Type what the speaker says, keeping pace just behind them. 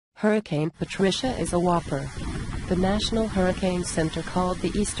Hurricane Patricia is a whopper. The National Hurricane Center called the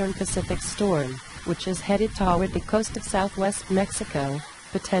Eastern Pacific storm, which is headed toward the coast of southwest Mexico,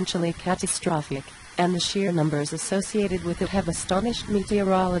 potentially catastrophic, and the sheer numbers associated with it have astonished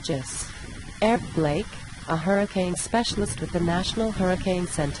meteorologists. Eric Blake, a hurricane specialist with the National Hurricane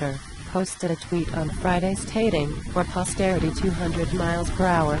Center, posted a tweet on Friday stating, "For posterity 200 miles per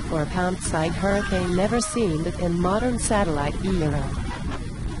hour for a pound-sized hurricane never seen in modern satellite era."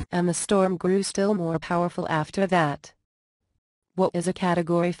 And the storm grew still more powerful after that. What is a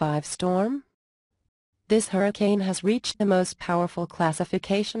Category 5 storm? This hurricane has reached the most powerful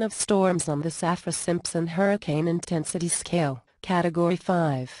classification of storms on the Saffir-Simpson hurricane intensity scale, Category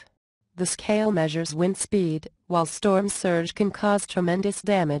 5. The scale measures wind speed, while storm surge can cause tremendous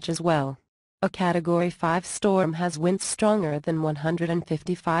damage as well. A Category 5 storm has winds stronger than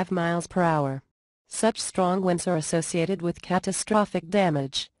 155 miles per hour. Such strong winds are associated with catastrophic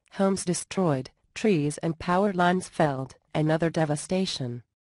damage, homes destroyed, trees and power lines felled, and other devastation.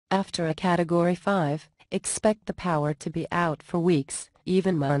 After a Category 5, expect the power to be out for weeks,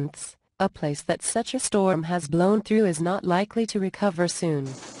 even months. A place that such a storm has blown through is not likely to recover soon.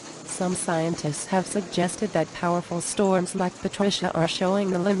 Some scientists have suggested that powerful storms like Patricia are showing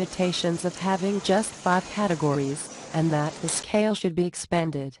the limitations of having just 5 categories, and that the scale should be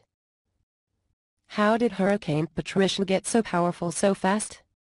expanded. How did Hurricane Patricia get so powerful so fast?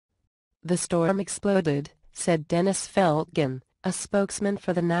 "The storm exploded," said Dennis Feldgen, a spokesman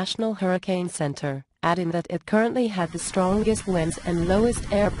for the National Hurricane Center, adding that it currently had the strongest winds and lowest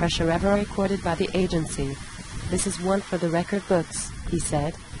air pressure ever recorded by the agency. "This is one for the record books," he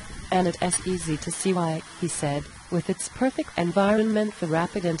said. "And it's easy to see why," he said, "with its perfect environment for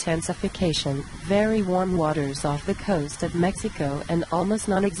rapid intensification, very warm waters off the coast of Mexico and almost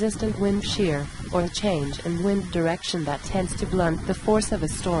non-existent wind shear, or a change in wind direction that tends to blunt the force of a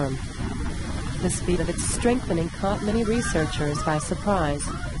storm. The speed of its strengthening caught many researchers by surprise,"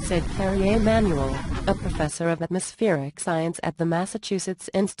 said Carrie Emanuel, a professor of atmospheric science at the Massachusetts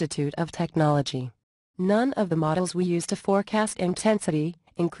Institute of Technology. "None of the models we use to forecast intensity,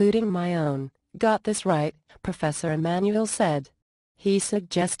 including my own, got this right," Professor Emanuel said. He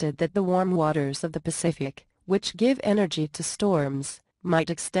suggested that the warm waters of the Pacific, which give energy to storms,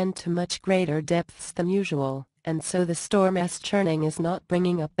 might extend to much greater depths than usual, and so the storm's churning is not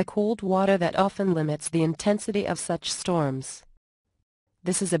bringing up the cold water that often limits the intensity of such storms.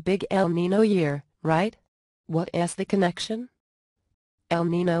 "This is a big El Niño year, right? What is the connection?" El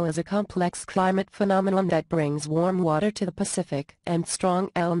Niño is a complex climate phenomenon that brings warm water to the Pacific, and strong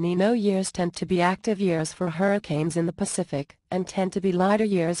El Niño years tend to be active years for hurricanes in the Pacific, and tend to be lighter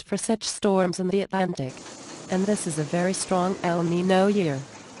years for such storms in the Atlantic. And this is a very strong El Niño year.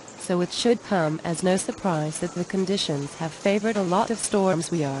 So it should come as no surprise that the conditions have favored a lot of storms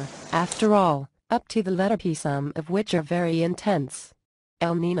we are, after all, up to the letter P, some of which are very intense.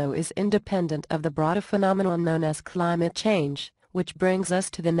 El Niño is independent of the broader phenomenon known as climate change, which brings us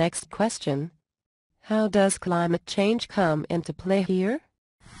to the next question. How does climate change come into play here?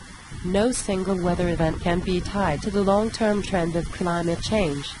 No single weather event can be tied to the long-term trend of climate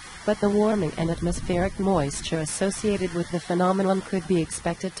change, but the warming and atmospheric moisture associated with the phenomenon could be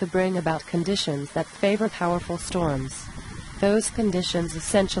expected to bring about conditions that favor powerful storms. Those conditions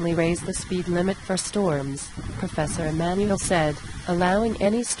essentially raise the speed limit for storms, Professor Emanuel said, allowing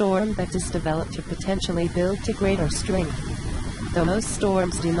any storm that is developed to potentially build to greater strength. Though most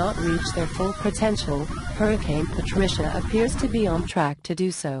storms do not reach their full potential, Hurricane Patricia appears to be on track to do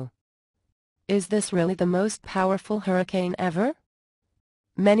so. Is this really the most powerful hurricane ever?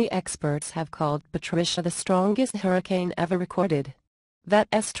 Many experts have called Patricia the strongest hurricane ever recorded.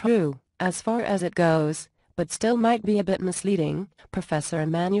 That's true, as far as it goes, but still might be a bit misleading, Professor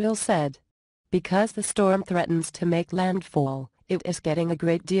Emanuel said. Because the storm threatens to make landfall, it is getting a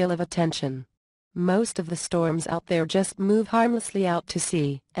great deal of attention. Most of the storms out there just move harmlessly out to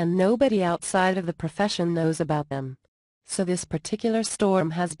sea, and nobody outside of the profession knows about them. So this particular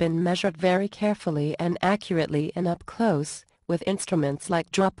storm has been measured very carefully and accurately and up close, with instruments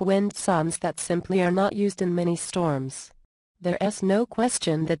like drop wind sondes that simply are not used in many storms. There's no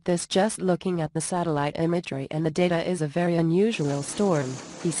question that this, just looking at the satellite imagery and the data, is a very unusual storm,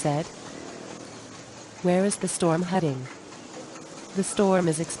 he said. Where is the storm heading? The storm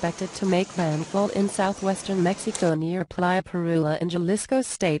is expected to make landfall in southwestern Mexico near Playa Perula in Jalisco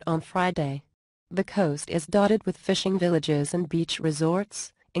State on Friday. The coast is dotted with fishing villages and beach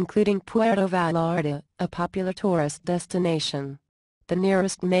resorts, including Puerto Vallarta, a popular tourist destination. The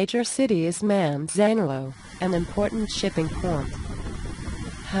nearest major city is Manzanillo, an important shipping port.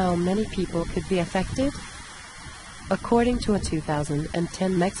 How many people could be affected? According to a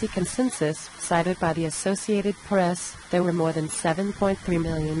 2010 Mexican census cited by the Associated Press, there were more than 7.3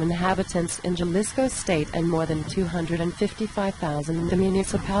 million inhabitants in Jalisco state and more than 255,000 in the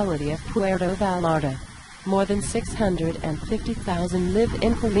municipality of Puerto Vallarta. More than 650,000 live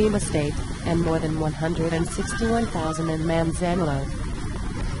in Colima state, and more than 161,000 in Manzanillo.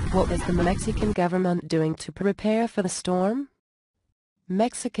 What is the Mexican government doing to prepare for the storm?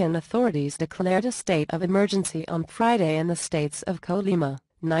 Mexican authorities declared a state of emergency on Friday in the states of Colima,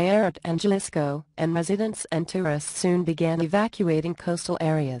 Nayarit and Jalisco, and residents and tourists soon began evacuating coastal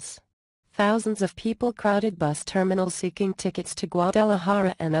areas. Thousands of people crowded bus terminals seeking tickets to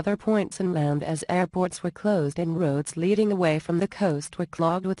Guadalajara and other points inland as airports were closed and roads leading away from the coast were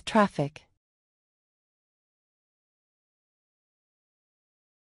clogged with traffic.